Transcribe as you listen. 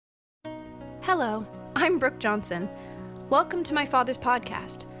Hello, I'm Brooke Johnson. Welcome to my father's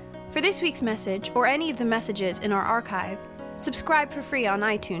podcast. For this week's message, or any of the messages in our archive, subscribe for free on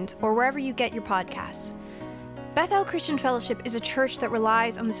iTunes or wherever you get your podcasts. Bethel Christian Fellowship is a church that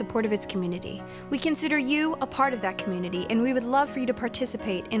relies on the support of its community. We consider you a part of that community, and we would love for you to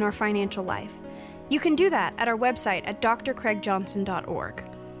participate in our financial life. You can do that at our website at drcraigjohnson.org.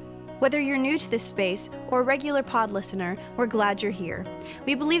 Whether you're new to this space or a regular pod listener, we're glad you're here.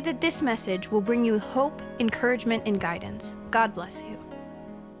 We believe that this message will bring you hope, encouragement, and guidance. God bless you.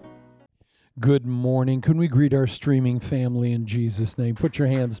 Good morning. Can we greet our streaming family in Jesus' name? Put your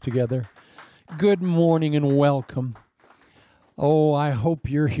hands together. Good morning and welcome. Oh, I hope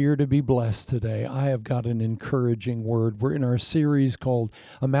you're here to be blessed today. I have got an encouraging word. We're in our series called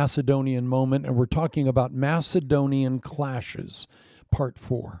A Macedonian Moment, and we're talking about Macedonian clashes, part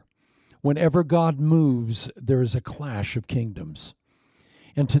 4. Whenever God moves, there is a clash of kingdoms.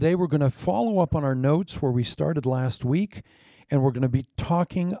 And today we're going to follow up on our notes where we started last week, and we're going to be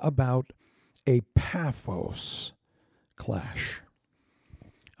talking about a Paphos clash.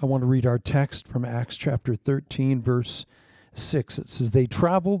 I want to read our text from Acts chapter 13, verse 6. It says, "They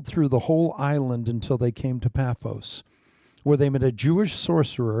traveled through the whole island until they came to Paphos, where they met a Jewish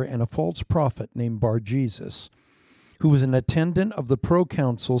sorcerer and a false prophet named Bar-Jesus, who was an attendant of the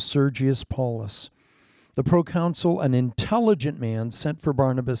proconsul Sergius Paulus. The proconsul, an intelligent man, sent for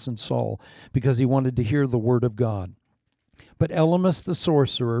Barnabas and Saul because he wanted to hear the word of God. But Elymas the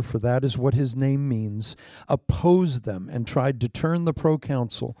sorcerer, for that is what his name means, opposed them and tried to turn the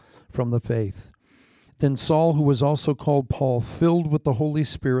proconsul from the faith. Then Saul, who was also called Paul, filled with the Holy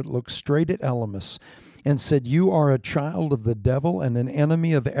Spirit, looked straight at Elymas and said, 'You are a child of the devil and an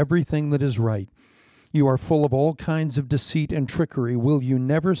enemy of everything that is right. You are full of all kinds of deceit and trickery. Will you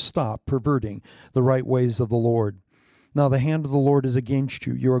never stop perverting the right ways of the Lord? Now the hand of the Lord is against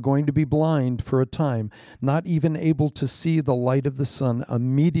you. You are going to be blind for a time, not even able to see the light of the sun.'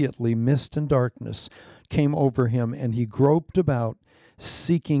 Immediately mist and darkness came over him, and he groped about,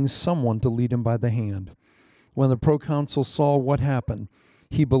 seeking someone to lead him by the hand. When the proconsul saw what happened,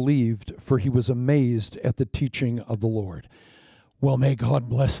 he believed, for he was amazed at the teaching of the Lord." Well, may God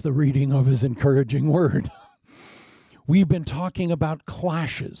bless the reading of his encouraging word. We've been talking about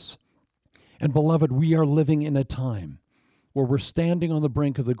clashes. And beloved, we are living in a time where we're standing on the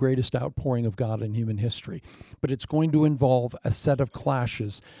brink of the greatest outpouring of God in human history. But it's going to involve a set of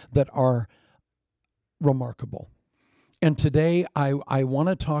clashes that are remarkable. And today I want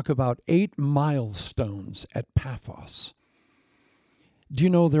to talk about 8 milestones at Paphos. Do you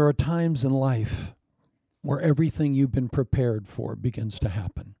know there are times in life where everything you've been prepared for begins to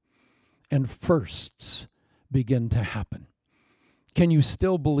happen, and firsts begin to happen? Can you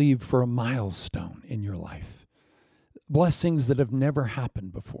still believe for a milestone in your life? Blessings that have never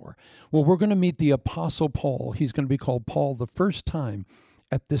happened before. Well, we're going to meet the Apostle Paul. He's going to be called Paul the first time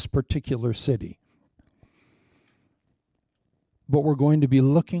at this particular city. But we're going to be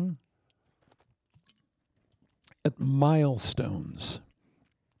looking at milestones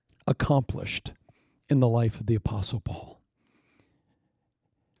accomplished in the life of the Apostle Paul.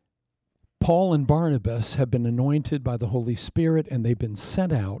 Paul and Barnabas have been anointed by the Holy Spirit, and they've been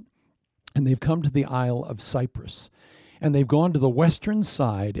sent out, and they've come to the Isle of Cyprus. And they've gone to the western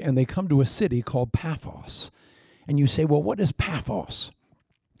side, and they come to a city called Paphos. And you say, well, what is Paphos?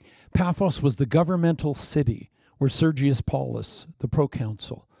 Paphos was the governmental city where Sergius Paulus, the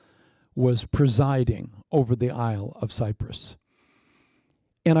proconsul, was presiding over the Isle of Cyprus.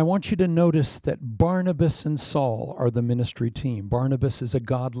 And I want you to notice that Barnabas and Saul are the ministry team. Barnabas is a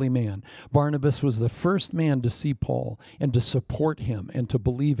godly man. Barnabas was the first man to see Paul and to support him and to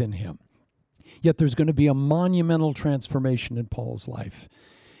believe in him. Yet there's going to be a monumental transformation in Paul's life.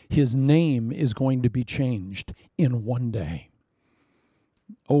 His name is going to be changed in one day.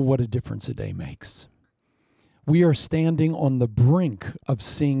 Oh, what a difference a day makes. We are standing on the brink of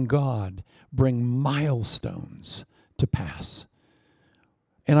seeing God bring milestones to pass.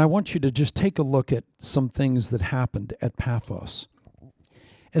 And I want you to just take a look at some things that happened at Paphos.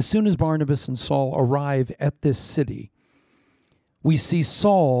 As soon as Barnabas and Saul arrive at this city, we see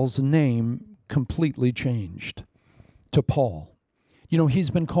Saul's name completely changed to Paul. You know, he's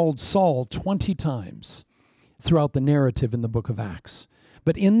been called Saul 20 times throughout the narrative in the book of Acts.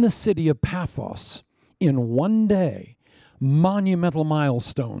 But in the city of Paphos, in one day, monumental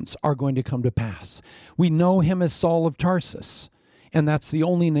milestones are going to come to pass. We know him as Saul of Tarsus, and that's the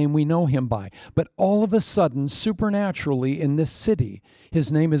only name we know him by. But all of a sudden, supernaturally in this city,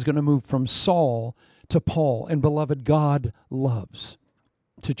 his name is going to move from Saul to Paul. And beloved, God loves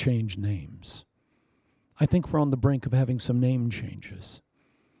to change names. I think we're on the brink of having some name changes.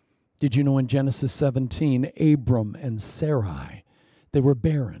 Did you know in Genesis 17, Abram and Sarai, they were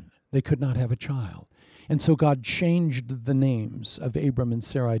barren. They could not have a child. And so God changed the names of Abram and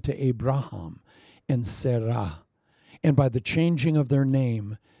Sarai to Abraham and Sarah. And by the changing of their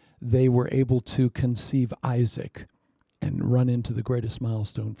name, they were able to conceive Isaac and run into the greatest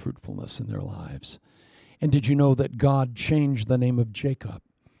milestone, fruitfulness in their lives. And did you know that God changed the name of Jacob?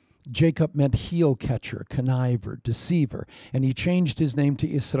 Jacob meant heel catcher, conniver, deceiver, and he changed his name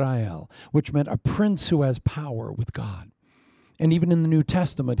to Israel, which meant a prince who has power with God. And even in the New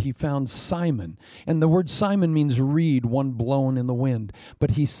Testament, he found Simon. And the word Simon means reed, one blown in the wind.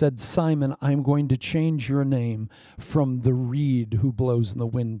 But he said, Simon, I'm going to change your name from the reed who blows in the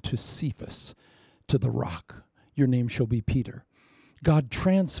wind to Cephas, to the rock. Your name shall be Peter. God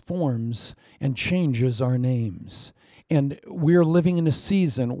transforms and changes our names. And we're living in a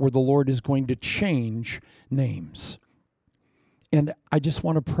season where the Lord is going to change names. And I just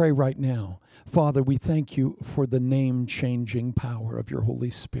want to pray right now. Father, we thank you for the name-changing power of your Holy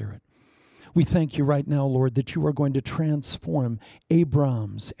Spirit. We thank you right now, Lord, that you are going to transform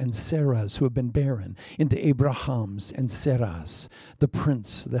Abrams and Sarahs who have been barren into Abrahams and Sarahs, the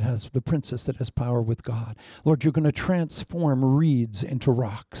princess that has power with God. Lord, you're going to transform reeds into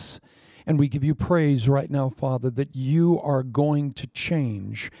rocks. And we give you praise right now, Father, that you are going to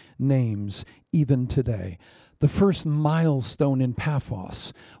change names even today. The first milestone in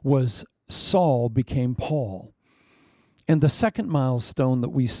Paphos was Saul became Paul. And the second milestone that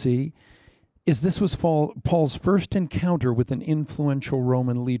we see is this was Paul's first encounter with an influential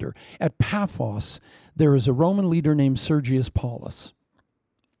Roman leader. At Paphos, there is a Roman leader named Sergius Paulus.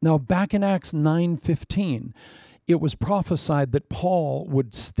 Now, back in Acts 9:15, it was prophesied that Paul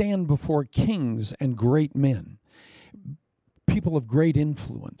would stand before kings and great men, people of great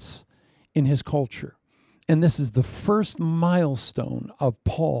influence in his culture. And this is the first milestone of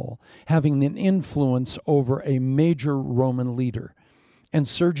Paul having an influence over a major Roman leader. And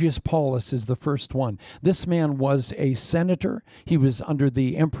Sergius Paulus is the first one. This man was a senator. He was under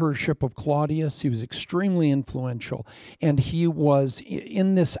the emperorship of Claudius. He was extremely influential. And he was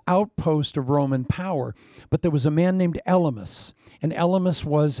in this outpost of Roman power. But there was a man named Elymas. And Elymas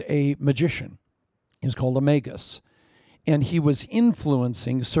was a magician. He was called a magus. And he was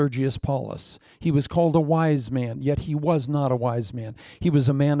influencing Sergius Paulus. He was called a wise man, yet he was not a wise man. He was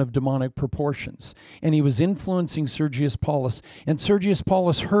a man of demonic proportions. And he was influencing Sergius Paulus. And Sergius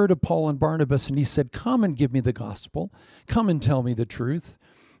Paulus heard of Paul and Barnabas, and he said, come and give me the gospel. Come and tell me the truth.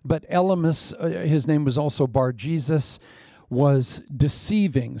 But Elymas, his name was also Bar-Jesus, was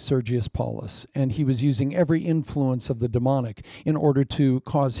deceiving Sergius Paulus. And he was using every influence of the demonic in order to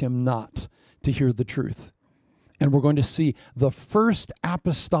cause him not to hear the truth. And we're going to see the first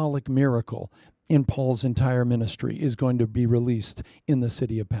apostolic miracle in Paul's entire ministry is going to be released in the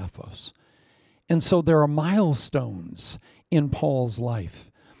city of Paphos. And so there are milestones in Paul's life.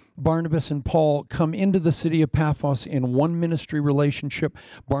 Barnabas and Paul come into the city of Paphos in one ministry relationship.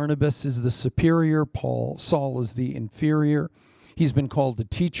 Barnabas is the superior, Saul is the inferior. He's been called a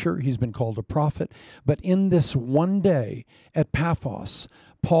teacher, he's been called a prophet. But in this one day at Paphos,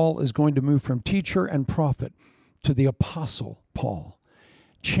 Paul is going to move from teacher and prophet to the apostle Paul.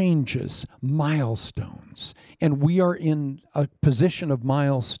 Changes, milestones. And we are in a position of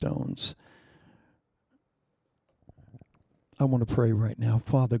milestones. I want to pray right now.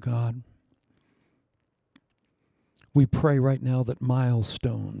 Father God, we pray right now that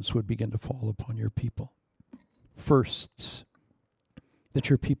milestones would begin to fall upon your people. Firsts that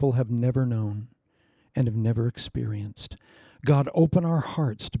your people have never known and have never experienced. God, open our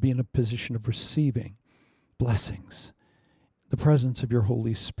hearts to be in a position of receiving blessings, the presence of your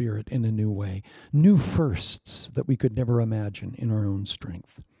Holy Spirit in a new way, new firsts that we could never imagine in our own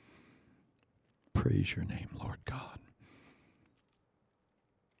strength. Praise your name, Lord God.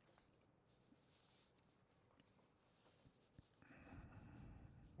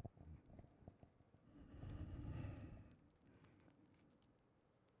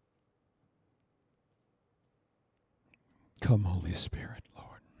 Come, Holy Spirit, Lord.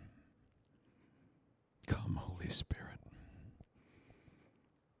 Come, Holy Spirit.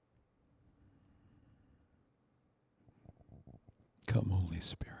 Come, Holy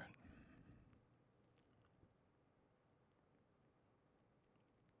Spirit.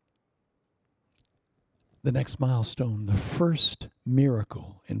 The next milestone, the first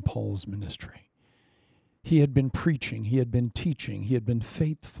miracle in Paul's ministry. He had been preaching, he had been teaching, he had been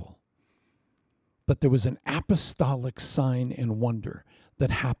faithful. But there was an apostolic sign and wonder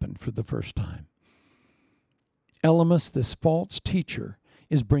that happened for the first time. Elymas, this false teacher,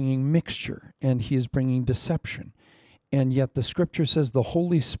 is bringing mixture and he is bringing deception. And yet the scripture says the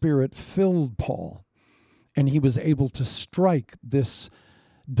Holy Spirit filled Paul, and he was able to strike this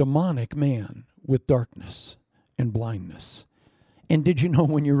demonic man with darkness and blindness. And did you know,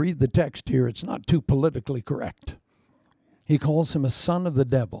 when you read the text here, it's not too politically correct. He calls him a son of the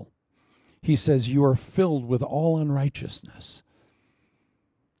devil. He says, you are filled with all unrighteousness.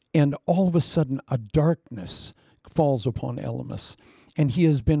 And all of a sudden, a darkness falls upon Elymas. And he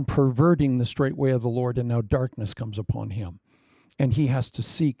has been perverting the straight way of the Lord, and now darkness comes upon him. And he has to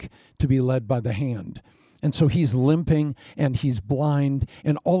seek to be led by the hand. And so he's limping and he's blind.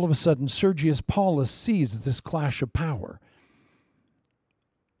 And all of a sudden, Sergius Paulus sees this clash of power.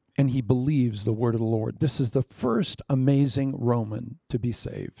 And he believes the word of the Lord. This is the first amazing Roman to be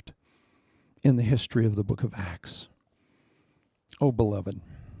saved in the history of the book of Acts. Oh, beloved.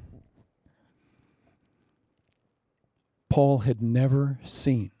 Paul had never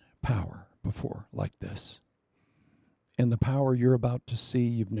seen power before like this. And the power you're about to see,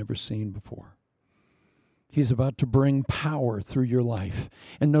 you've never seen before. He's about to bring power through your life.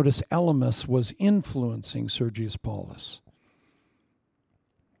 And notice Elymas was influencing Sergius Paulus.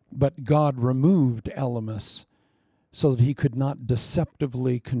 But God removed Elymas so that he could not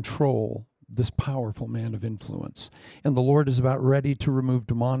deceptively control this powerful man of influence. And the Lord is about ready to remove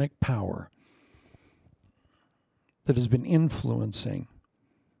demonic power that has been influencing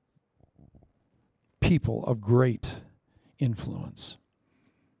people of great influence.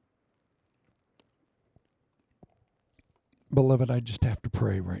 Beloved, I just have to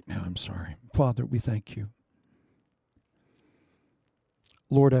pray right now. I'm sorry. Father, we thank you.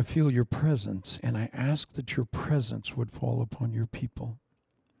 Lord, I feel your presence, and I ask that your presence would fall upon your people.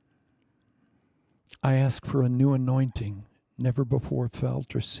 I ask for a new anointing, never before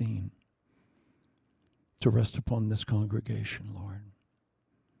felt or seen, to rest upon this congregation, Lord.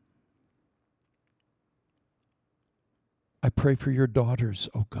 I pray for your daughters,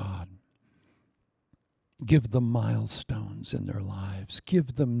 oh God. Give them milestones in their lives.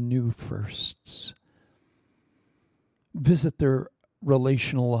 Give them new firsts. Visit their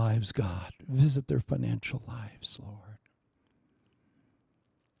relational lives, God. Visit their financial lives, Lord.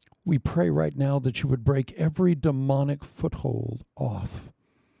 We pray right now that you would break every demonic foothold off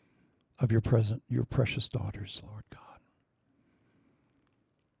of your precious daughters, Lord God.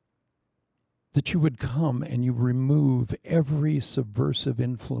 That you would come and you remove every subversive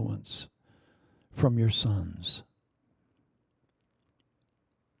influence from your sons.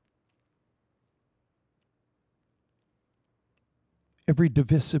 Every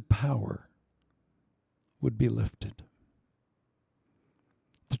divisive power would be lifted.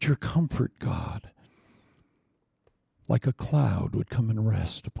 That your comfort, God, like a cloud, would come and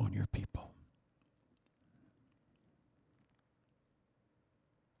rest upon your people.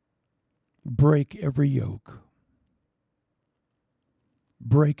 Break every yoke.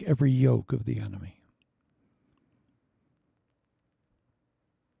 Break every yoke of the enemy.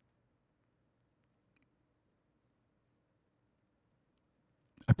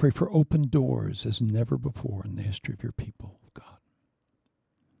 I pray for open doors as never before in the history of your people, God.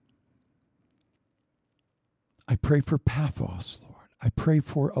 I pray for Paphos, Lord. I pray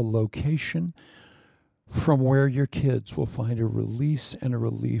for a location from where your kids will find a release and a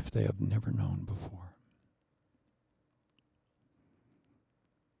relief they have never known before.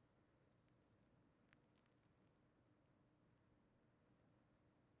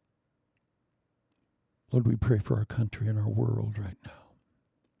 Lord, we pray for our country and our world right now.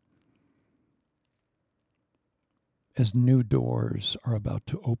 As new doors are about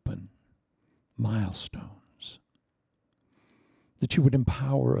to open, milestones, that you would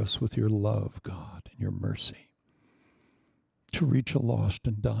empower us with your love, God, and your mercy, to reach a lost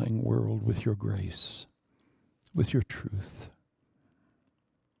and dying world with your grace, with your truth.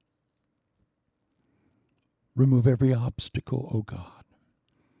 Remove every obstacle, O God,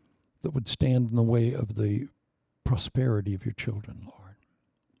 that would stand in the way of the prosperity of your children, Lord.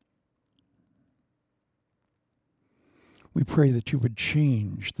 We pray that you would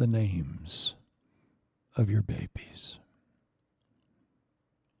change the names of your babies.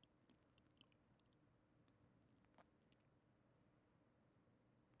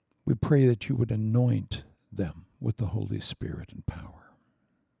 We pray that you would anoint them with the Holy Spirit and power.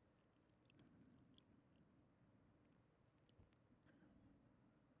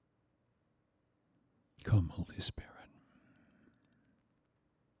 Come, Holy Spirit.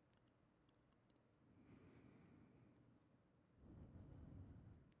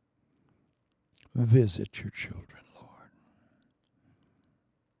 Visit your children, Lord.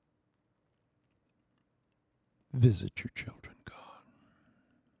 Visit your children, God.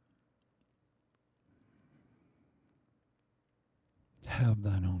 Have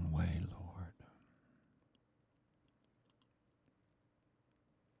thine own way, Lord.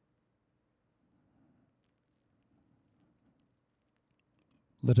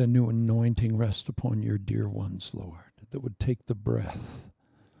 Let a new anointing rest upon your dear ones, Lord, that would take the breath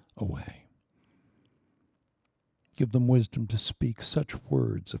away. Give them wisdom to speak such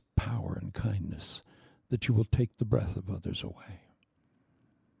words of power and kindness that you will take the breath of others away.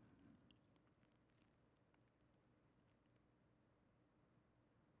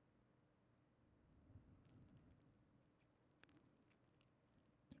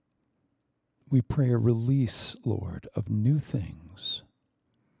 We pray a release, Lord, of new things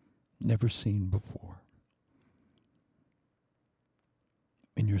never seen before.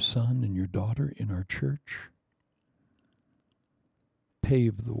 In your son and your daughter, in our church,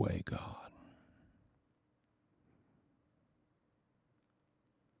 pave the way, God.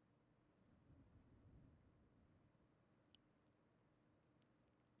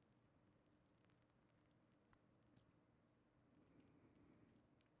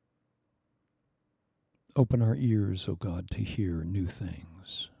 Open our ears, O God, to hear new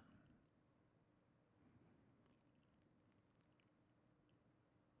things.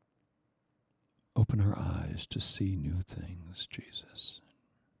 Open our eyes to see new things, Jesus.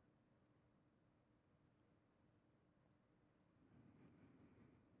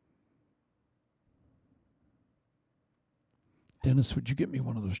 Dennis, would you get me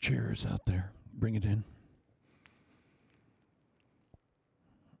one of those chairs out there? Bring it in.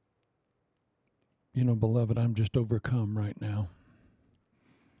 You know, beloved, I'm just overcome right now.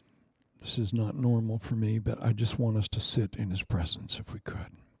 This is not normal for me, but I just want us to sit in his presence if we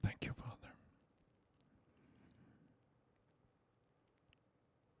could. Thank you, Father.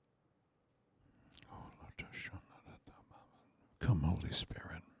 Come, Holy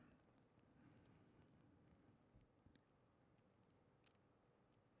Spirit.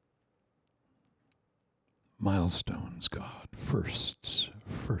 Milestones, God. Firsts.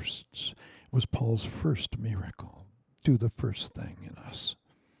 It was Paul's first miracle. Do the first thing in us.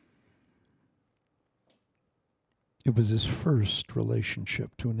 It was his first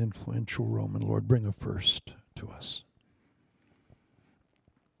relationship to an influential Roman Lord. Bring a first to us.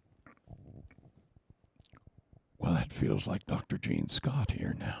 Well, that feels like Dr. Gene Scott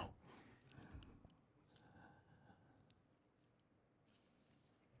here now.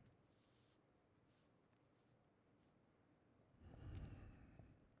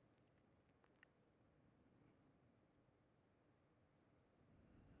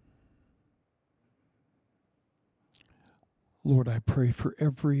 Lord, I pray for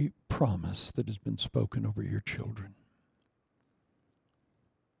every promise that has been spoken over your children.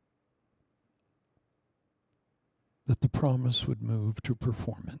 That the promise would move to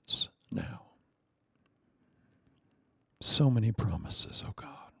performance now. So many promises, oh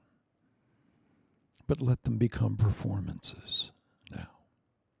God. But let them become performances now.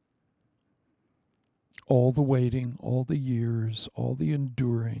 All the waiting, all the years, all the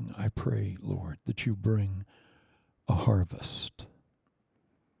enduring, I pray, Lord, that you bring a harvest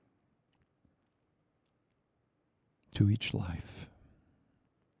to each life.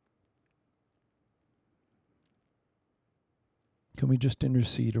 Can we just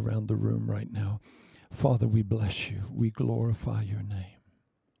intercede around the room right now? Father, we bless you. We glorify your name.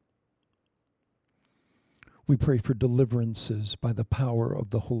 We pray for deliverances by the power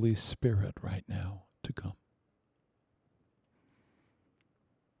of the Holy Spirit right now to come.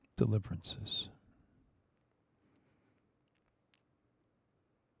 Deliverances.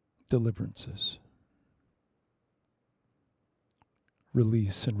 Deliverances.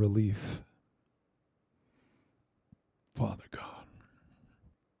 Release and relief. Father God.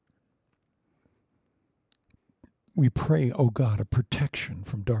 We pray, oh God, a protection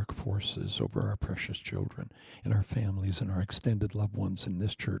from dark forces over our precious children and our families and our extended loved ones in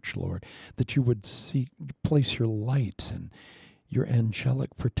this church, Lord, that you would place your light and your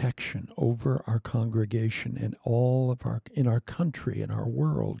angelic protection over our congregation and all of in our country and our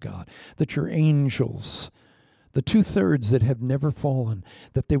world, God, that your angels, the 2/3 that have never fallen,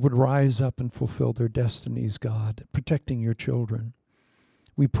 that they would rise up and fulfill their destinies, God, protecting your children.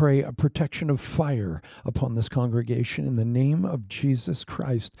 We pray a protection of fire upon this congregation in the name of Jesus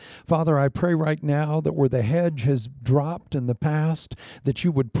Christ. Father, I pray right now that where the hedge has dropped in the past, that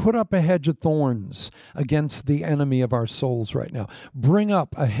you would put up a hedge of thorns against the enemy of our souls right now. Bring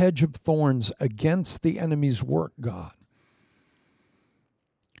up a hedge of thorns against the enemy's work, God,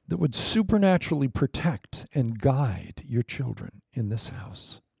 that would supernaturally protect and guide your children in this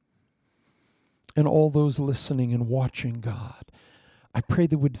house. And all those listening and watching, God, I pray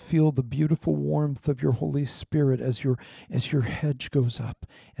they would feel the beautiful warmth of your Holy Spirit as your hedge goes up,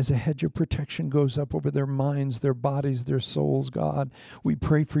 as a hedge of protection goes up over their minds, their bodies, their souls, God. We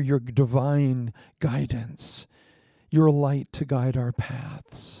pray for your divine guidance, your light to guide our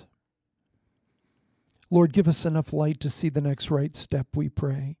paths. Lord, give us enough light to see the next right step, we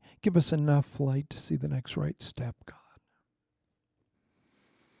pray. Give us enough light to see the next right step, God.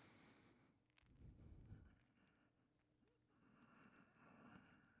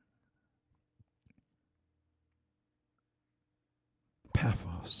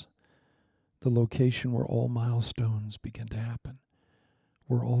 Paphos, the location where all milestones begin to happen,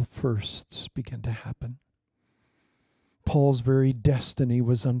 where all firsts begin to happen. Paul's very destiny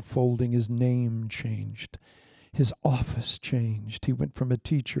was unfolding. His name changed. His office changed. He went from a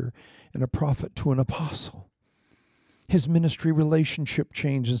teacher and a prophet to an apostle. His ministry relationship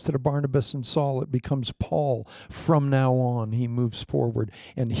changed. Instead of Barnabas and Saul, it becomes Paul. From now on, he moves forward,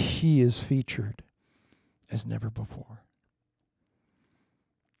 and he is featured as never before.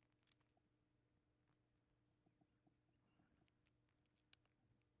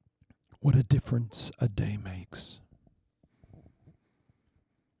 What a difference a day makes.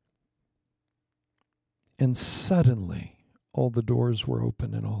 And suddenly, all the doors were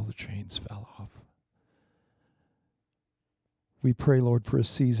open and all the chains fell off. We pray, Lord, for a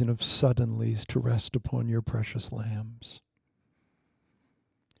season of suddenlies to rest upon your precious lambs,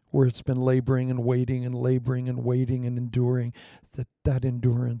 where it's been laboring and waiting and laboring and waiting and enduring, that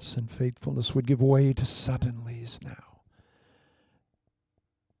endurance and faithfulness would give way to suddenlies now.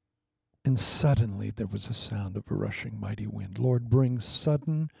 And suddenly there was a sound of a rushing mighty wind. Lord, bring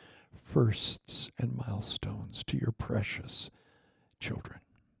sudden firsts and milestones to your precious children,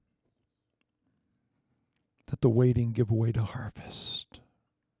 that the waiting give way to harvest.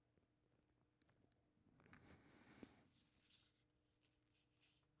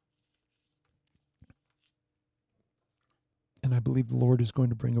 And I believe the Lord is going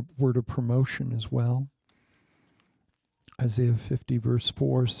to bring a word of promotion as well. Isaiah 50 verse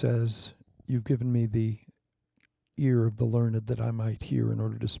 4 says, "You've given me the ear of the learned that I might hear in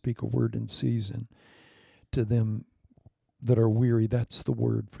order to speak a word in season to them that are weary." That's the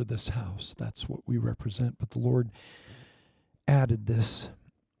word for this house. That's what we represent. But the Lord added this.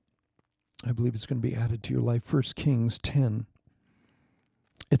 I believe it's going to be added to your life. 1 Kings 10.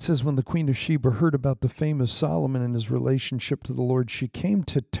 It says, when the Queen of Sheba heard about the fame of Solomon and his relationship to the Lord, she came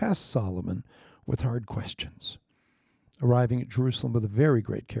to test Solomon with hard questions. Arriving at Jerusalem with a very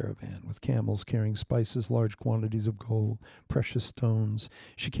great caravan, with camels carrying spices, large quantities of gold, precious stones,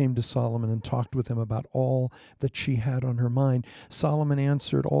 she came to Solomon and talked with him about all that she had on her mind. Solomon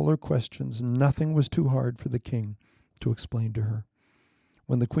answered all her questions, and nothing was too hard for the king to explain to her.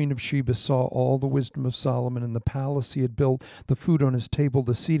 When the Queen of Sheba saw all the wisdom of Solomon and the palace he had built, the food on his table,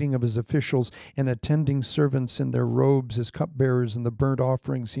 the seating of his officials, and attending servants in their robes as cupbearers, and the burnt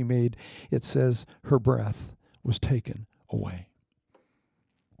offerings he made, it says her breath was taken away.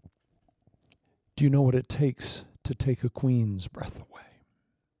 Do you know what it takes to take a queen's breath away?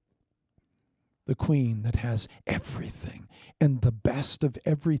 The queen that has everything and the best of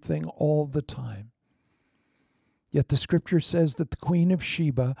everything all the time. Yet the scripture says that the Queen of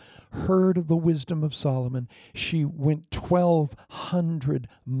Sheba heard of the wisdom of Solomon. She went 1,200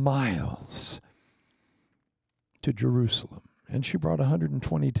 miles to Jerusalem, and she brought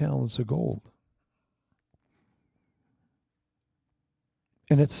 120 talents of gold.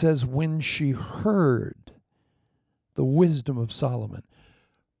 And it says when she heard the wisdom of Solomon,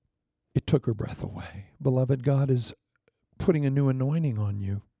 it took her breath away. Beloved, God is putting a new anointing on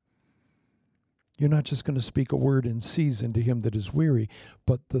you. You're not just going to speak a word in season to him that is weary,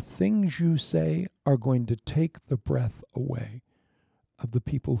 but the things you say are going to take the breath away of the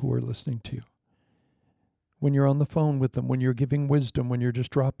people who are listening to you. When you're on the phone with them, when you're giving wisdom, when you're just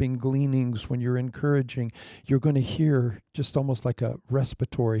dropping gleanings, when you're encouraging, you're going to hear just almost like a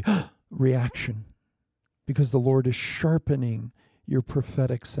respiratory reaction, because the Lord is sharpening your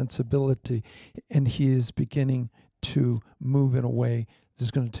prophetic sensibility, and he is beginning to move in a way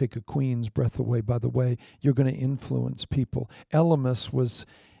that's going to take a queen's breath away. By the way, you're going to influence people. Elymas was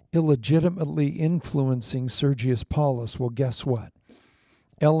illegitimately influencing Sergius Paulus. Well, guess what?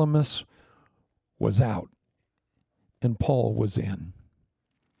 Elymas was out, and Paul was in.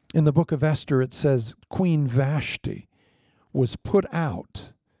 In the book of Esther, it says Queen Vashti was put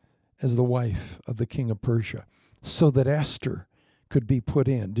out as the wife of the king of Persia so that Esther could be put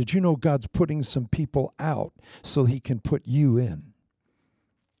in. Did you know God's putting some people out so he can put you in?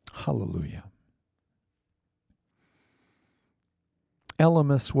 Hallelujah.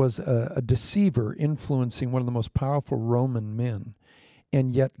 Elymas was a deceiver influencing one of the most powerful Roman men.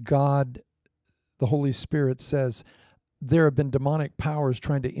 And yet God, the Holy Spirit says, there have been demonic powers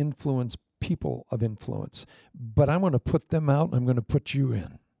trying to influence people of influence, but I'm going to put them out and I'm going to put you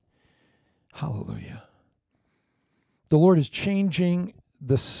in. Hallelujah. The Lord is changing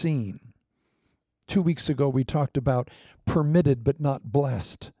the scene. 2 weeks ago, we talked about permitted but not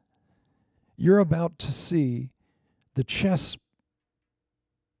blessed. You're about to see the chess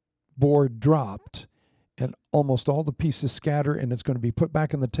board dropped and almost all the pieces scatter, and it's going to be put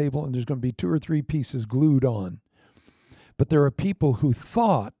back on the table, and there's going to be 2 or 3 pieces glued on. But there are people who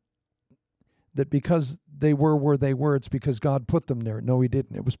thought that because they were where they were, it's because God put them there. No, he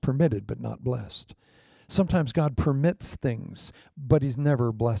didn't. It was permitted but not blessed. Sometimes God permits things, but he's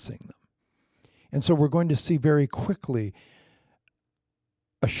never blessing them. And so we're going to see very quickly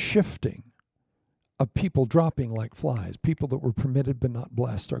a shifting of people dropping like flies. People that were permitted but not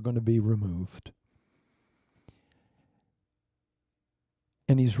blessed are going to be removed.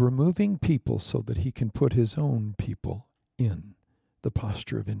 And he's removing people so that he can put his own people in the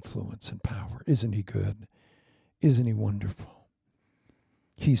posture of influence and power. Isn't he good? Isn't he wonderful?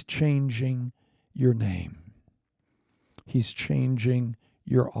 He's changing your name. He's changing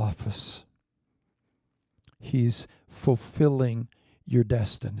your office. He's fulfilling your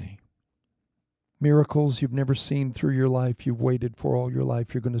destiny. Miracles you've never seen through your life, you've waited for all your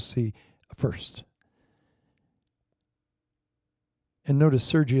life, you're going to see first. And notice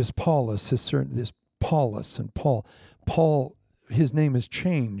Sergius Paulus, this Paulus and Paul. Paul, his name is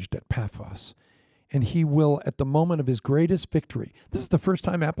changed at Paphos. And he will, at the moment of his greatest victory, this is the first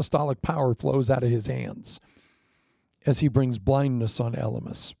time apostolic power flows out of his hands as he brings blindness on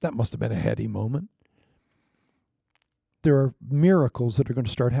Elymas. That must have been a heady moment. There are miracles that are going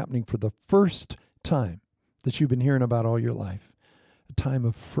to start happening for the first time that you've been hearing about all your life. A time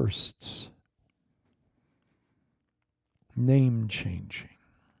of firsts. Name changing.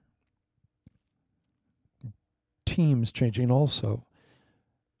 Teams changing also.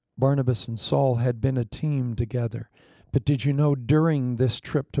 Barnabas and Saul had been a team together. But did you know during this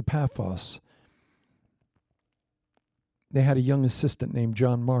trip to Paphos, they had a young assistant named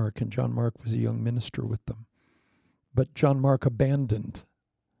John Mark, and John Mark was a young minister with them. But John Mark abandoned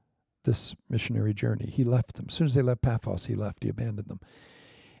this missionary journey. He left them. As soon as they left Paphos, he left. He abandoned them.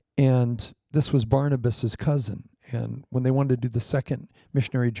 And this was Barnabas's cousin. And when they wanted to do the second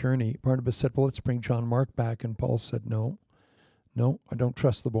missionary journey, Barnabas said, well, let's bring John Mark back. And Paul said, no, I don't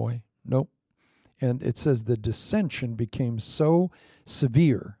trust the boy. Nope. And it says the dissension became so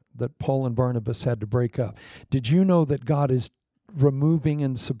severe that Paul and Barnabas had to break up. Did you know that God is removing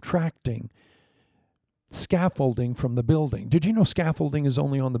and subtracting scaffolding from the building? Did you know scaffolding is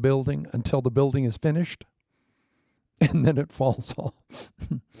only on the building until the building is finished? And then it falls off.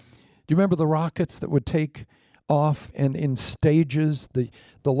 Do you remember the rockets that would take off and in stages, the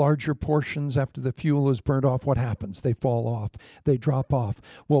larger portions after the fuel is burned off, what happens? They fall off. They drop off.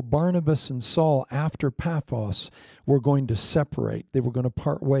 Well, Barnabas and Saul, after Paphos, were going to separate. They were going to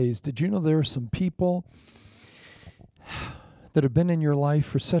part ways. Did you know there are some people that have been in your life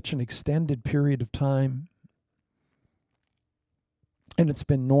for such an extended period of time, and it's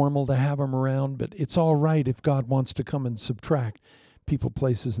been normal to have them around, but it's all right if God wants to come and subtract people,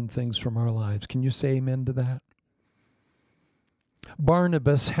 places, and things from our lives. Can you say amen to that?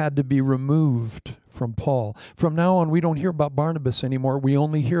 Barnabas had to be removed from Paul. From now on, we don't hear about Barnabas anymore. We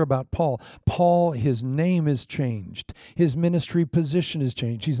only hear about Paul. Paul, his name is changed. His ministry position is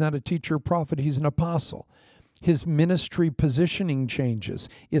changed. He's not a teacher or prophet. He's an apostle. His ministry positioning changes.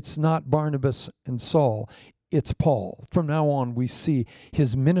 It's not Barnabas and Saul. It's Paul. From now on, we see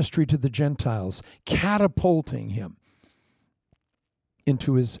his ministry to the Gentiles catapulting him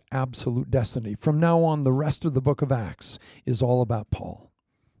into his absolute destiny. From now on, the rest of the book of Acts is all about Paul.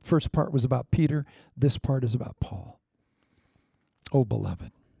 First part was about Peter. This part is about Paul. Oh,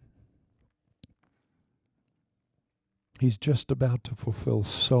 beloved. He's just about to fulfill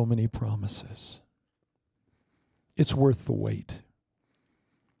so many promises. It's worth the wait.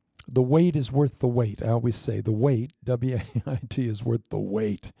 The wait is worth the wait. I always say the wait, W-A-I-T, is worth the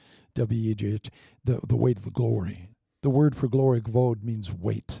wait. W-E-G-H, the weight of the glory. The word for glory, kvod, means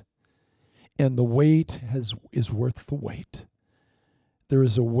weight. And the weight is worth the wait. There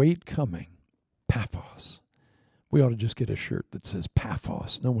is a weight coming. Paphos. We ought to just get a shirt that says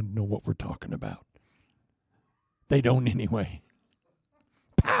Paphos. No one would know what we're talking about. They don't anyway.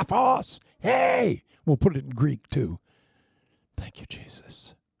 Paphos. Hey! We'll put it in Greek too. Thank you,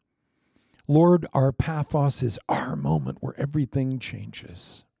 Jesus. Lord, our Paphos is our moment where everything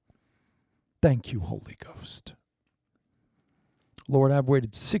changes. Thank you, Holy Ghost. Lord, I've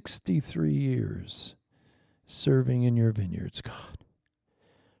waited 63 years serving in your vineyards, God.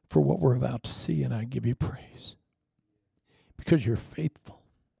 for what we're about to see, and I give you praise because you're faithful,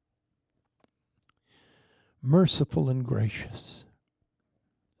 merciful and gracious,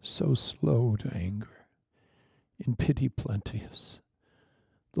 so slow to anger, in pity plenteous.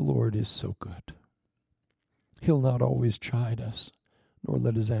 The Lord is so good. He'll not always chide us, nor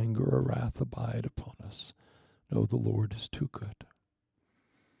let his anger or wrath abide upon us. No, the Lord is too good.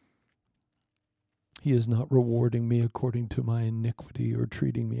 He is not rewarding me according to my iniquity or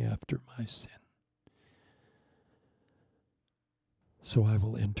treating me after my sin. So I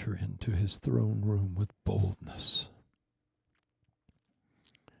will enter into his throne room with boldness.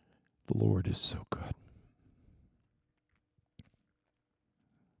 The Lord is so good.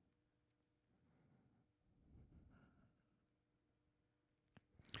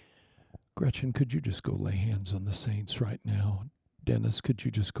 Gretchen, could you just go lay hands on the saints right now? Dennis, could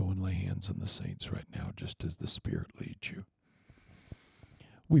you just go and lay hands on the saints right now, just as the Spirit leads you?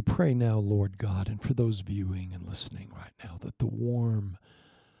 We pray now, Lord God, and for those viewing and listening right now, that the warm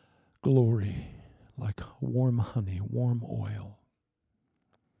glory, like warm honey, warm oil,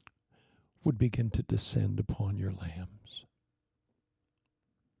 would begin to descend upon your lambs.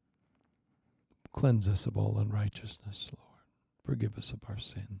 Cleanse us of all unrighteousness, Lord. Forgive us of our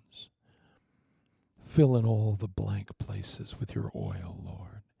sins. Fill in all the blank places with your oil,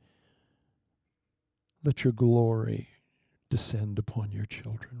 Lord. Let your glory descend upon your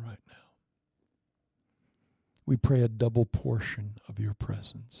children right now. We pray a double portion of your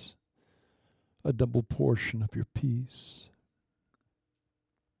presence, a double portion of your peace.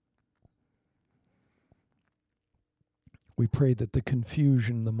 We pray that the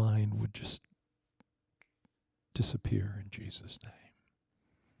confusion in the mind would just disappear in Jesus' name.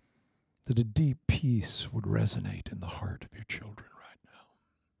 That a deep peace would resonate in the heart of your children right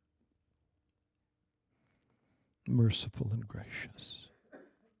now. Merciful and gracious.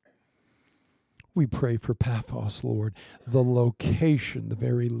 We pray for Paphos, Lord, the location, the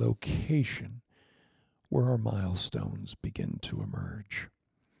very location where our milestones begin to emerge.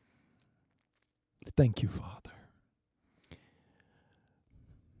 Thank you, Father.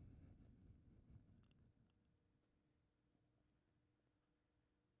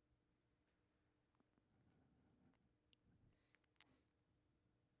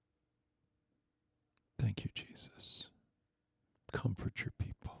 Thank you, Jesus. Comfort your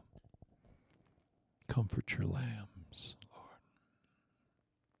people. Comfort your lambs, Lord.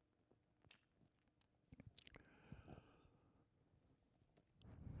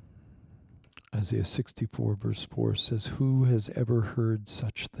 Isaiah 64 verse 4 says, "Who has ever heard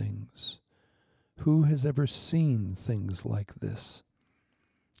such things? Who has ever seen things like this?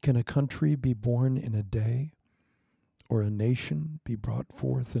 Can a country be born in a day, or a nation be brought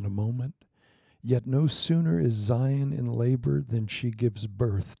forth in a moment? Yet no sooner is Zion in labor than she gives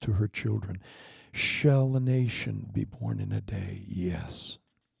birth to her children. Shall a nation be born in a day? Yes.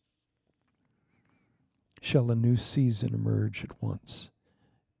 Shall a new season emerge at once?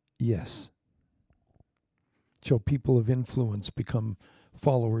 Yes. Shall people of influence become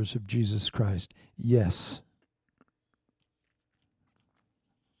followers of Jesus Christ? Yes.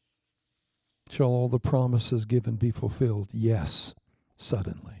 Shall all the promises given be fulfilled? Yes,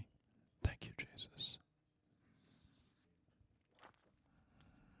 suddenly. Thank you, Jesus.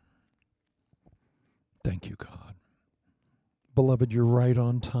 Thank you, God. Beloved, you're right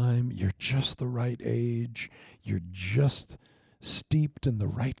on time. You're just the right age. You're just steeped in the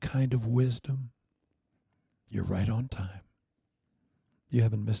right kind of wisdom. You're right on time. You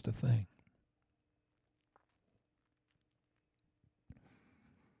haven't missed a thing.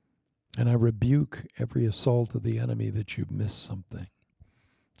 And I rebuke every assault of the enemy that you've missed something.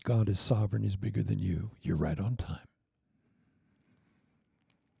 God is sovereign. He's bigger than you. You're right on time.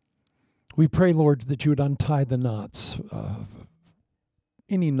 We pray, Lord, that you would untie the knots,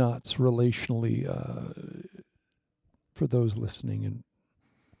 any knots relationally for those listening, and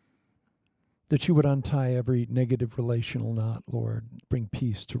that you would untie every negative relational knot, Lord. Bring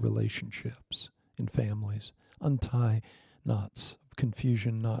peace to relationships and families. Untie knots of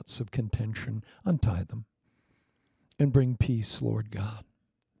confusion, knots of contention. Untie them. And bring peace, Lord God.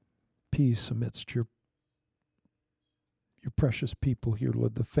 Peace amidst your precious people here,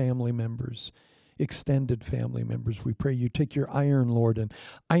 Lord, the family members, extended family members. We pray you take your iron, Lord, and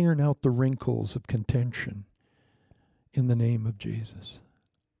iron out the wrinkles of contention in the name of Jesus.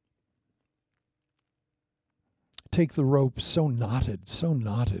 Take the rope so knotted,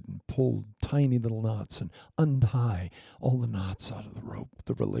 and pull tiny little knots and untie all the knots out of the rope,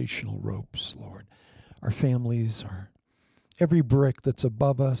 the relational ropes, Lord. Our families, our every brick that's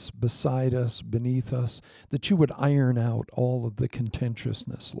above us, beside us, beneath us, that you would iron out all of the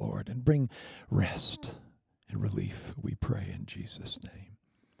contentiousness, Lord, and bring rest and relief, we pray in Jesus' name.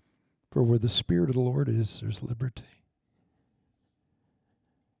 For where the Spirit of the Lord is, there's liberty.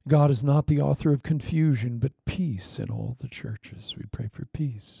 God is not the author of confusion, but peace in all the churches. We pray for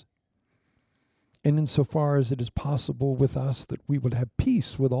peace. And insofar as it is possible with us that we would have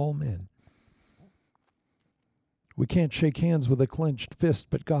peace with all men. We can't shake hands with a clenched fist,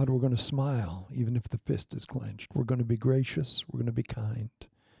 but God, we're going to smile, even if the fist is clenched. We're going to be gracious. We're going to be kind,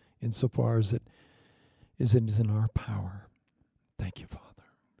 insofar as it is in our power. Thank you, Father.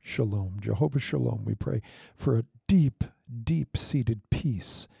 Shalom. Jehovah Shalom, we pray for a deep, deep-seated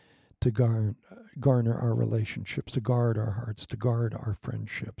peace to garner our relationships, to guard our hearts, to guard our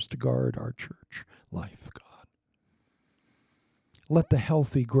friendships, to guard our church life, God. Let the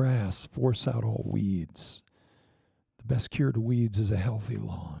healthy grass force out all weeds. The best cure to weeds is a healthy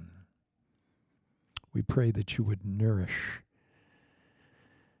lawn. We pray that you would nourish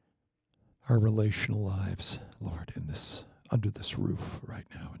our relational lives, Lord, under this roof right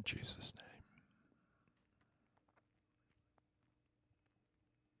now in Jesus' name.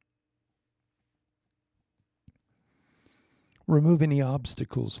 Remove any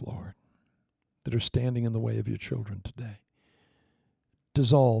obstacles, Lord, that are standing in the way of your children today.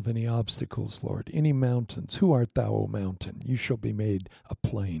 Dissolve any obstacles, Lord, any mountains. Who art thou, O mountain? You shall be made a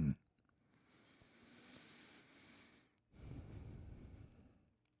plain.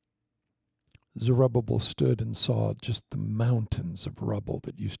 Zerubbabel stood and saw just the mountains of rubble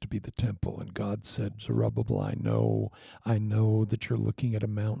that used to be the temple. And God said, Zerubbabel, I know that you're looking at a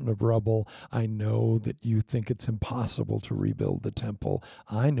mountain of rubble. I know that you think it's impossible to rebuild the temple.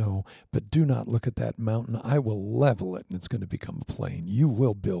 I know, but do not look at that mountain. I will level it, and it's going to become a plain. You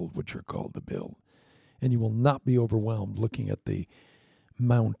will build what you're called to build. And you will not be overwhelmed looking at the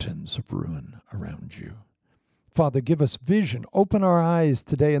mountains of ruin around you. Father, give us vision. Open our eyes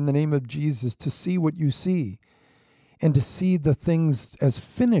today in the name of Jesus to see what you see and to see the things as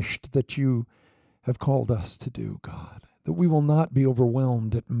finished that you have called us to do, God. That we will not be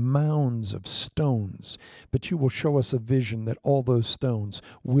overwhelmed at mounds of stones, but you will show us a vision that all those stones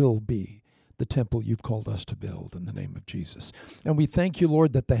will be the temple you've called us to build in the name of Jesus. And we thank you,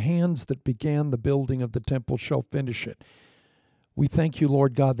 Lord, that the hands that began the building of the temple shall finish it. We thank you,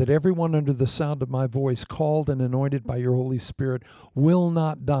 Lord God, that everyone under the sound of my voice, called and anointed by your Holy Spirit, will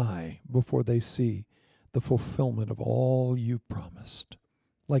not die before they see the fulfillment of all you've promised.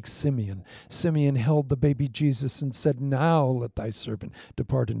 Like Simeon. Simeon held the baby Jesus and said, now let thy servant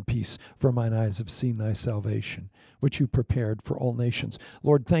depart in peace, for mine eyes have seen thy salvation, which you prepared for all nations.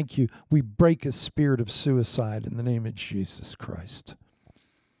 Lord, thank you. We break a spirit of suicide in the name of Jesus Christ.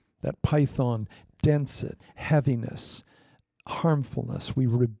 That python, dense it, heaviness, harmfulness, we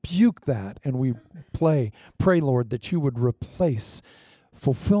rebuke that, and we pray, Lord, that you would replace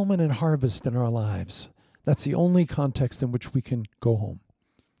fulfillment and harvest in our lives. That's the only context in which we can go home,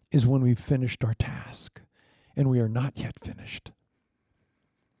 is when we've finished our task, and we are not yet finished.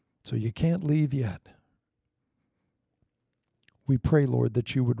 So you can't leave yet. We pray, Lord,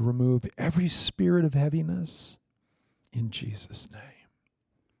 that you would remove every spirit of heaviness in Jesus' name.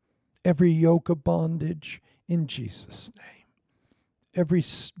 Every yoke of bondage in Jesus' name. Every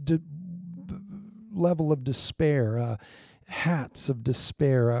level of despair, hats of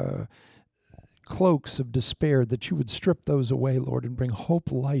despair, cloaks of despair, that you would strip those away, Lord, and bring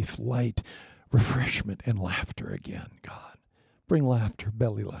hope, life, light, refreshment, and laughter again, God. Bring laughter,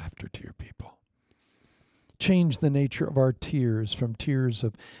 belly laughter to your people. Change the nature of our tears from tears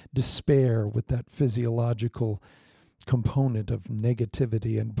of despair with that physiological component of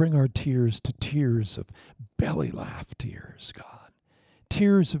negativity, and bring our tears to tears of belly laugh tears, God.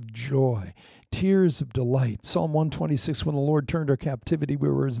 Tears of joy, tears of delight. Psalm 126, when the Lord turned our captivity, we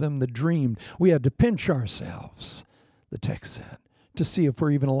were as them that dreamed. We had to pinch ourselves, the text said, to see if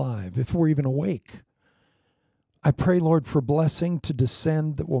we're even alive, if we're even awake. I pray, Lord, for blessing to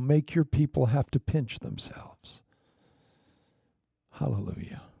descend that will make your people have to pinch themselves.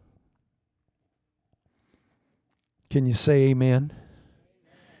 Hallelujah. Can you say amen?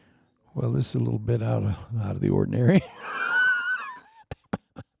 Well, this is a little bit out of the ordinary.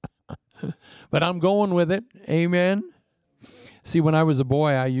 But I'm going with it. Amen. See, when I was a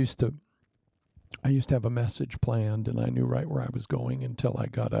boy, I used to have a message planned, and I knew right where I was going until I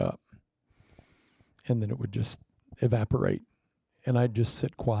got up. And then it would just evaporate. And I'd just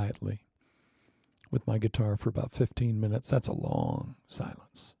sit quietly with my guitar for about 15 minutes. That's a long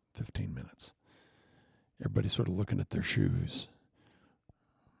silence, 15 minutes. Everybody's sort of looking at their shoes.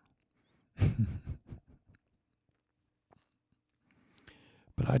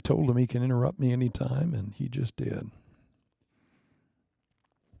 I told him he can interrupt me anytime, and he just did.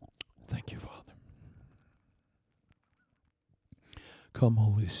 Thank you, Father. Come,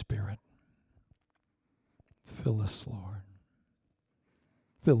 Holy Spirit. Fill us, Lord.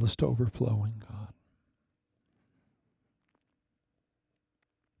 Fill us to overflowing, God.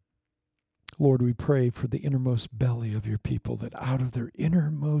 Lord, we pray for the innermost belly of your people, that out of their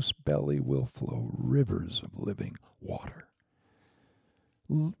innermost belly will flow rivers of living water.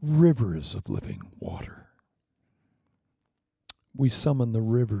 Rivers of living water. We summon the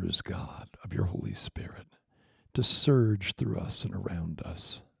rivers, God, of your Holy Spirit to surge through us and around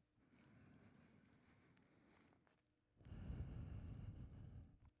us.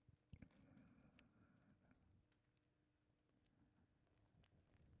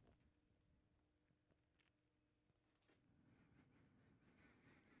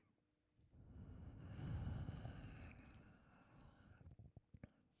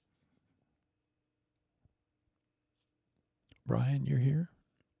 Brian, you're here?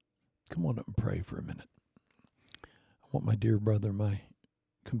 Come on up and pray for a minute. I want my dear brother, my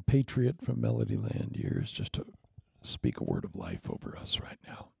compatriot from Melody Land years, just to speak a word of life over us right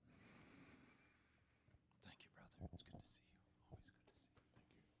now. Thank you, brother. It's good to see you. Always good to see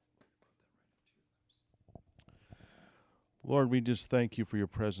you. Thank you. Lord, we just thank you for your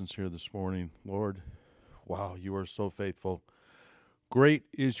presence here this morning. Lord, wow, you are so faithful. Great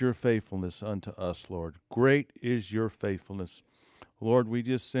is your faithfulness unto us, Lord. Great is your faithfulness. Lord, we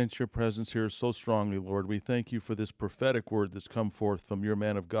just sense your presence here so strongly, Lord. We thank you for this prophetic word that's come forth from your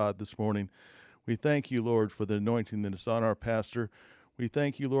man of God this morning. We thank you, Lord, for the anointing that is on our pastor. We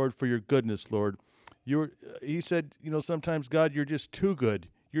thank you, Lord, for your goodness, Lord. He said, sometimes, God, you're just too good.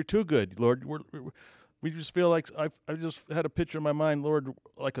 You're too good, Lord. We just feel like I've just had a picture in my mind, Lord,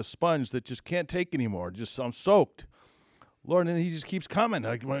 like a sponge that just can't take anymore. I'm soaked. Lord, and he just keeps coming.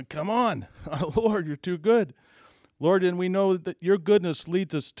 Come on. Lord, you're too good. Lord, and we know that your goodness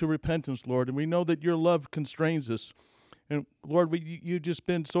leads us to repentance, Lord, and we know that your love constrains us. And Lord, you've just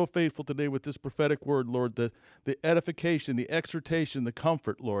been so faithful today with this prophetic word, Lord, the edification, the exhortation, the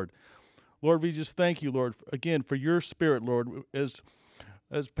comfort, Lord. Lord, we just thank you, Lord, again, for your spirit, Lord, as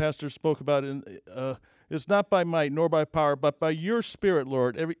Pastor spoke about, it's not by might nor by power, but by your spirit,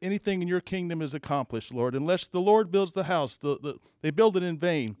 Lord. Anything in your kingdom is accomplished, Lord. Unless the Lord builds the house, they build it in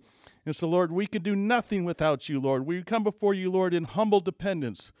vain. And so, Lord, we can do nothing without you, Lord. We come before you, Lord, in humble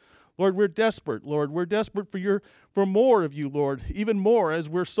dependence. Lord, we're desperate, Lord. We're desperate for more of you, Lord. Even more. As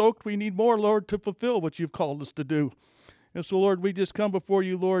we're soaked, we need more, Lord, to fulfill what you've called us to do. And so, Lord, we just come before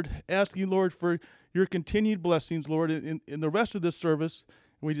you, Lord, asking, Lord, for your continued blessings, Lord, in the rest of this service.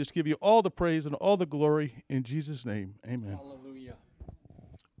 And we just give you all the praise and all the glory in Jesus' name. Amen. Hallelujah.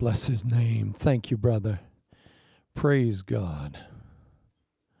 Bless his name. Thank you, brother. Praise God.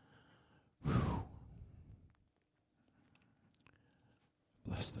 Whew.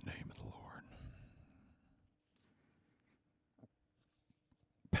 Bless the name of the Lord.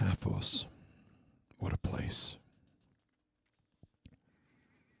 Paphos. What a place.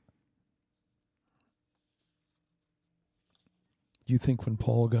 Do you think when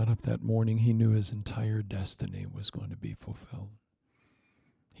Paul got up that morning, he knew his entire destiny was going to be fulfilled?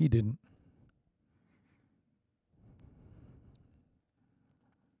 He didn't.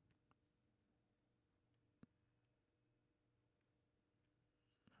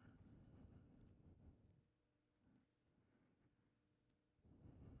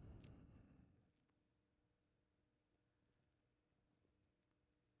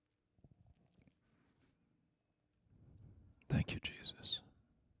 Thank you, Jesus.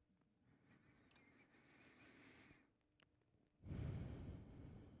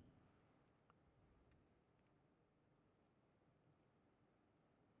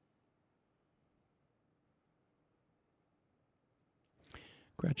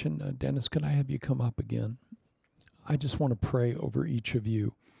 Gretchen, Dennis, could I have you come up again? I just want to pray over each of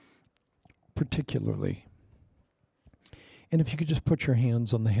you, particularly. And if you could just put your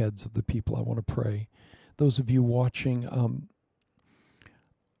hands on the heads of the people, I want to pray. Those of you watching,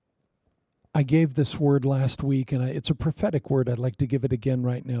 I gave this word last week, and it's a prophetic word. I'd like to give it again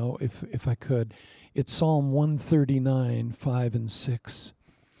right now, if I could. It's Psalm 139, 5 and 6.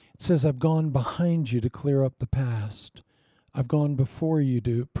 It says, I've gone behind you to clear up the past. I've gone before you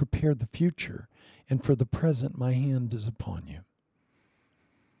to prepare the future, and for the present my hand is upon you.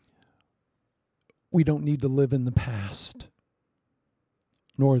 We don't need to live in the past,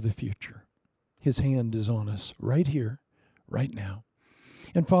 nor the future. His hand is on us right here, right now.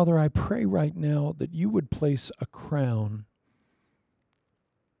 And Father, I pray right now that you would place a crown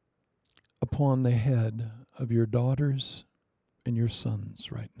upon the head of your daughters and your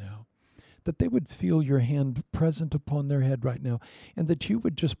sons right now, that they would feel your hand present upon their head right now, and that you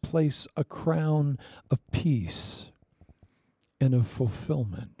would just place a crown of peace and of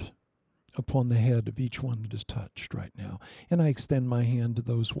fulfillment upon the head of each one that is touched right now. And I extend my hand to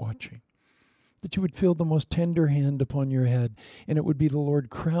those watching, that you would feel the most tender hand upon your head, and it would be the Lord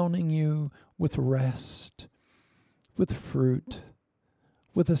crowning you with rest, with fruit,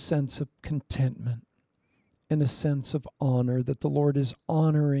 with a sense of contentment, and a sense of honor, that the Lord is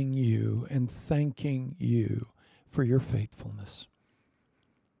honoring you and thanking you for your faithfulness.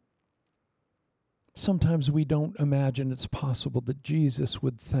 Sometimes we don't imagine it's possible that Jesus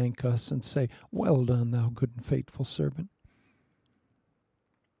would thank us and say, "Well done, thou good and faithful servant."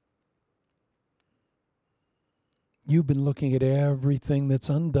 You've been looking at everything that's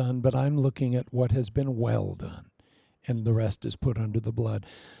undone, but I'm looking at what has been well done, and the rest is put under the blood.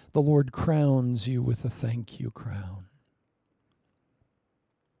 The Lord crowns you with a thank you crown.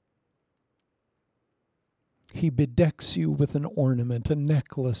 He bedecks you with an ornament, a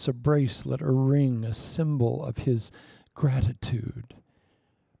necklace, a bracelet, a ring, a symbol of his gratitude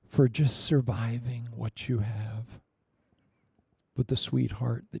for just surviving what you have with the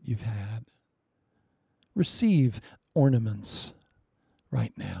sweetheart that you've had. Receive ornaments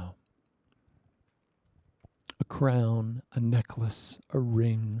right now. A crown, a necklace, a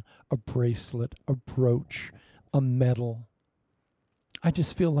ring, a bracelet, a brooch, a medal. I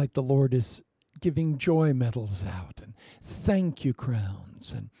just feel like the Lord is giving joy medals out and thank you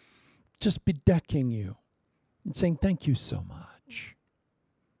crowns and just bedecking you and saying thank you so much.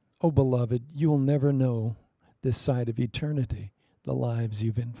 Oh, beloved, you will never know this side of eternity, the lives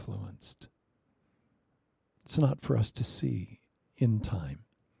you've influenced. It's not for us to see in time,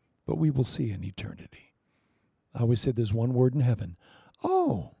 but we will see in eternity. I always say there's one word in heaven.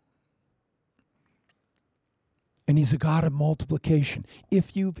 Oh. And he's a God of multiplication.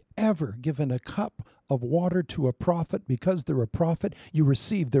 If you've ever given a cup of water to a prophet because they're a prophet, you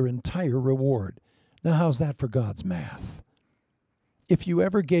receive their entire reward. Now, how's that for God's math? If you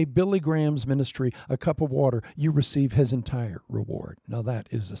ever gave Billy Graham's ministry a cup of water, you receive his entire reward. Now, that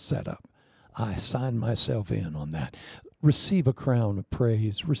is a setup. I sign myself in on that. Receive a crown of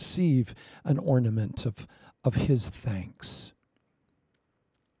praise. Receive an ornament of his thanks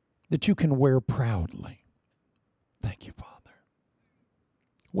that you can wear proudly. Thank you, Father.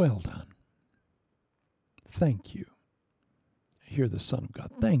 Well done. Thank you. Hear the Son of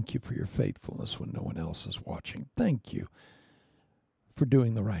God. Thank you for your faithfulness when no one else is watching. Thank you for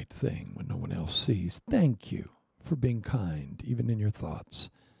doing the right thing when no one else sees. Thank you for being kind, even in your thoughts,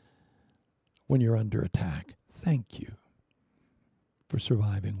 when you're under attack. Thank you for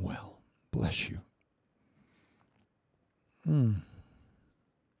surviving well. Bless you.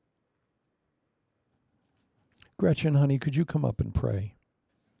 Gretchen, honey, could you come up and pray?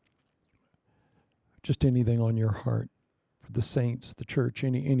 Just anything on your heart for the saints, the church,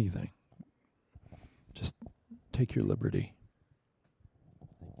 anything. Just take your liberty.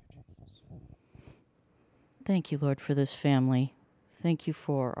 Thank you, Lord, for this family. Thank you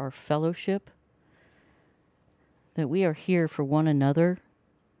for our fellowship, that we are here for one another,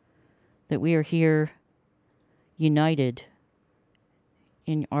 that we are here united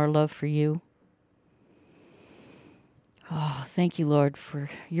in our love for you. Oh, thank you, Lord, for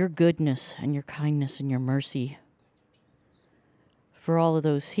your goodness and your kindness and your mercy. For all of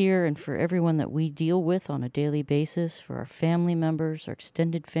those here and for everyone that we deal with on a daily basis, for our family members, our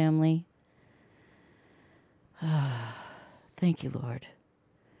extended family. Thank you, Lord,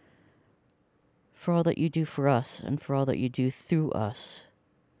 for all that you do for us and for all that you do through us.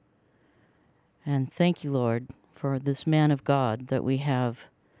 And thank you, Lord, for this man of God that we have,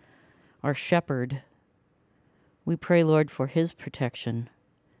 our shepherd. We pray, Lord, for his protection,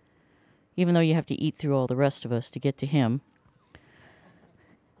 even though you have to eat through all the rest of us to get to him.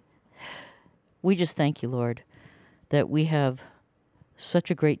 We just thank you, Lord, that we have such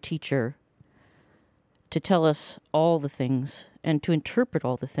a great teacher to tell us all the things and to interpret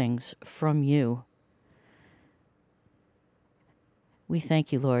all the things from you. We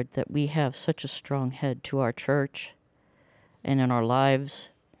thank you, Lord, that we have such a strong head to our church and in our lives,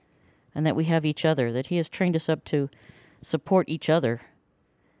 and that we have each other, that he has trained us up to support each other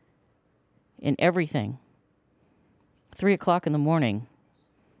in everything. 3:00 in the morning,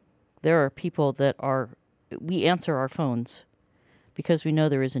 there are people that we answer our phones because we know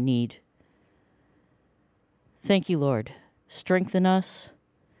there is a need. Thank you, Lord. Strengthen us,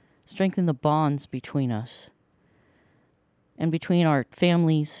 strengthen the bonds between us and between our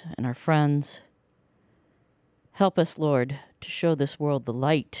families and our friends. Help us, Lord, to show this world the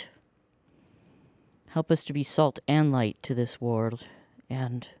light. Help us to be salt and light to this world.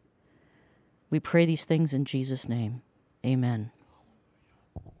 And we pray these things in Jesus' name. Amen.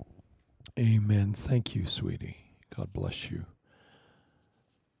 Amen. Thank you, sweetie. God bless you.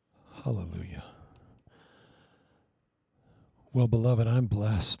 Hallelujah. Well, beloved, I'm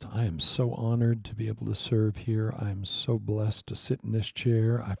blessed. I am so honored to be able to serve here. I'm so blessed to sit in this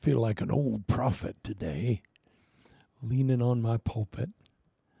chair. I feel like an old prophet today, leaning on my pulpit.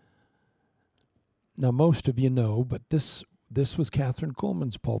 Now, most of you know, but this was Catherine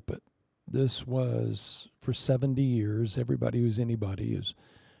Kuhlman's pulpit. This was, for 70 years, everybody who's anybody has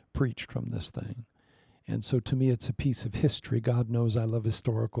preached from this thing. And so to me, it's a piece of history. God knows I love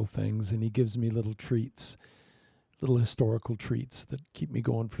historical things, and he gives me little treats, little historical treats that keep me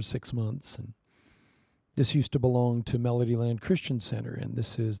going for 6 months. And this used to belong to Melodyland Christian Center, and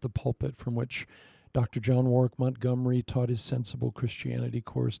this is the pulpit from which Dr. John Warwick Montgomery taught his Sensible Christianity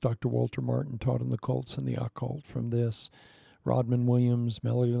course. Dr. Walter Martin taught in the cults and the occult from this. Rodman Williams,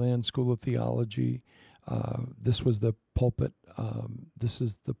 Melodyland School of Theology. This was the pulpit. This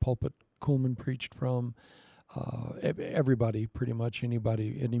is the pulpit Kuhlman preached from. Everybody, pretty much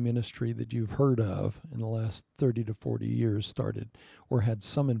anybody, any ministry that you've heard of in the last 30 to 40 years started or had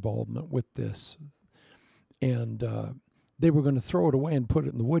some involvement with this. And they were going to throw it away and put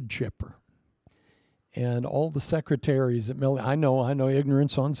it in the wood chipper. And all the secretaries at I know,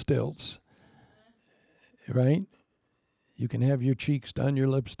 ignorance on stilts, right? You can have your cheeks done, your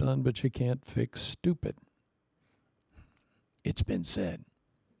lips done, but you can't fix stupid. It's been said.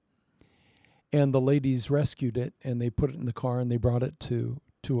 And the ladies rescued it, and they put it in the car, and they brought it to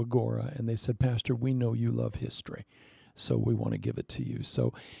Agora, and they said, Pastor, we know you love history, so we want to give it to you.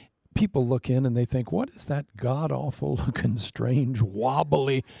 So people look in, and they think, what is that god-awful looking, strange,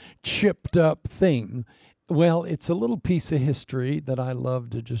 wobbly, chipped-up thing? Well, it's a little piece of history that I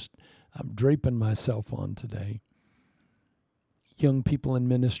love to I'm draping myself on today. Young people in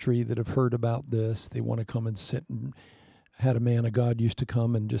ministry that have heard about this, they want to come and sit, and had a man of God used to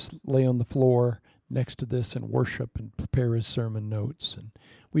come and just lay on the floor next to this and worship and prepare his sermon notes. And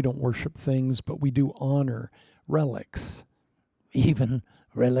we don't worship things, but we do honor relics, even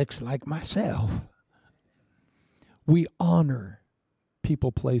relics like myself. We honor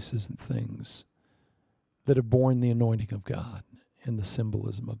people, places, and things that have borne the anointing of God and the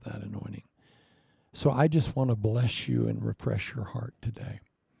symbolism of that anointing. So I just want to bless you and refresh your heart today.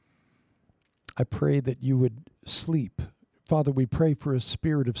 I pray that you would sleep. Father, we pray for a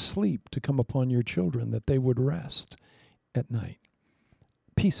spirit of sleep to come upon your children, that they would rest at night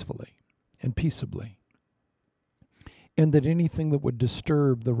peacefully and peaceably, and that anything that would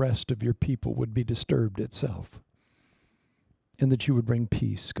disturb the rest of your people would be disturbed itself, and that you would bring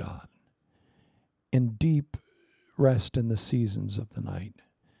peace, God, and deep rest in the seasons of the night,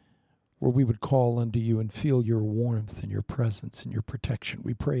 where we would call unto you and feel your warmth and your presence and your protection.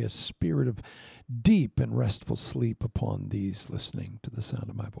 We pray a spirit of deep and restful sleep upon these listening to the sound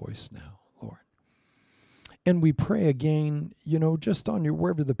of my voice now, Lord. And we pray again, just on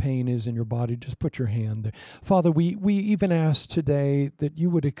wherever the pain is in your body, just put your hand there. Father, we even ask today that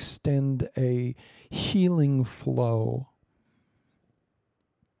you would extend a healing flow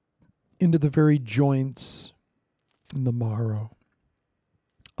into the very joints and the marrow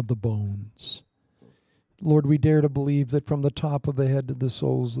of the bones. Lord, we dare to believe that from the top of the head to the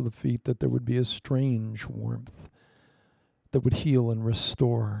soles of the feet, that there would be a strange warmth that would heal and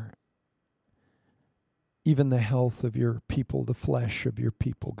restore even the health of your people, the flesh of your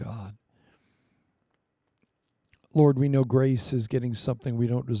people, God. Lord, we know grace is getting something we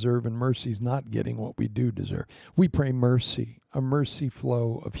don't deserve, and mercy is not getting what we do deserve. We pray mercy, a mercy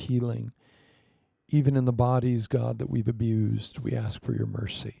flow of healing. Even in the bodies, God, that we've abused, we ask for your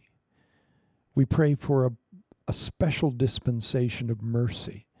mercy. We pray for a special dispensation of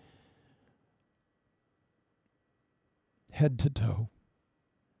mercy, head to toe,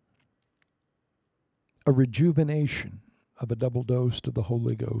 a rejuvenation of a double dose of the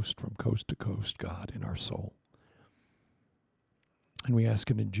Holy Ghost from coast to coast, God, in our soul. And we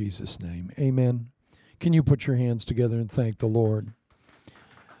ask it in Jesus' name. Amen. Can you put your hands together and thank the Lord?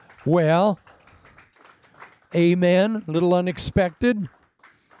 Well, amen. A little unexpected.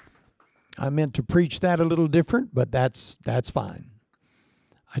 I meant to preach that a little different, but that's fine.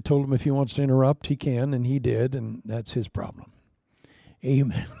 I told him if he wants to interrupt, he can, and he did, and that's his problem.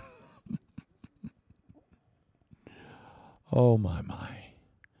 Amen. Oh, my.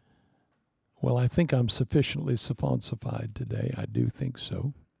 Well, I think I'm sufficiently sophisticated today. I do think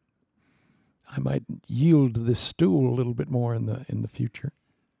so. I might yield this stool a little bit more in the future.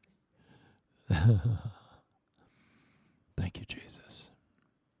 Thank you, Jesus.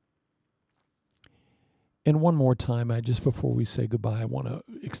 And one more time, before we say goodbye, I want to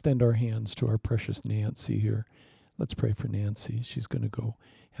extend our hands to our precious Nancy here. Let's pray for Nancy. She's going to go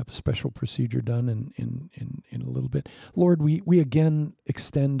have a special procedure done in a little bit. Lord, we again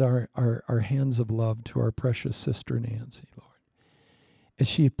extend our hands of love to our precious sister Nancy, Lord, as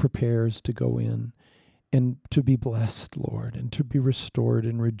she prepares to go in and to be blessed, Lord, and to be restored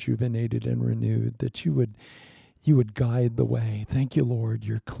and rejuvenated and renewed, that you would guide the way. Thank you, Lord.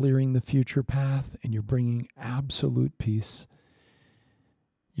 You're clearing the future path and you're bringing absolute peace.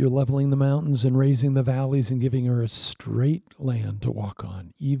 You're leveling the mountains and raising the valleys and giving her a straight land to walk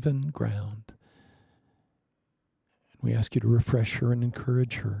on, even ground. And we ask you to refresh her and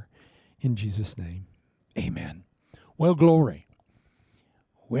encourage her in Jesus' name. Amen. Well, glory.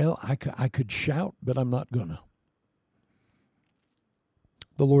 Well, I could shout, but I'm not gonna.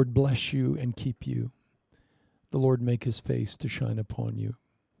 The Lord bless you and keep you. The Lord make his face to shine upon you.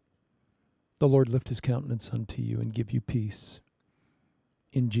 The Lord lift his countenance unto you and give you peace.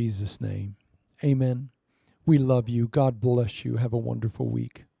 In Jesus' name, amen. We love you. God bless you. Have a wonderful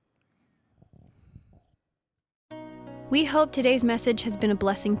week. We hope today's message has been a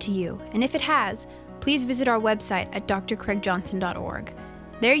blessing to you, and if it has, please visit our website at drcraigjohnson.org.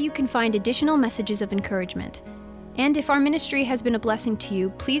 There you can find additional messages of encouragement. And if our ministry has been a blessing to you,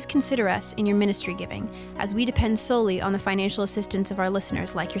 please consider us in your ministry giving, as we depend solely on the financial assistance of our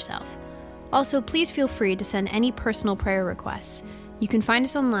listeners like yourself. Also, please feel free to send any personal prayer requests. You can find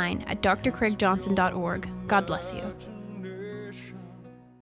us online at drcraigjohnson.org. God bless you.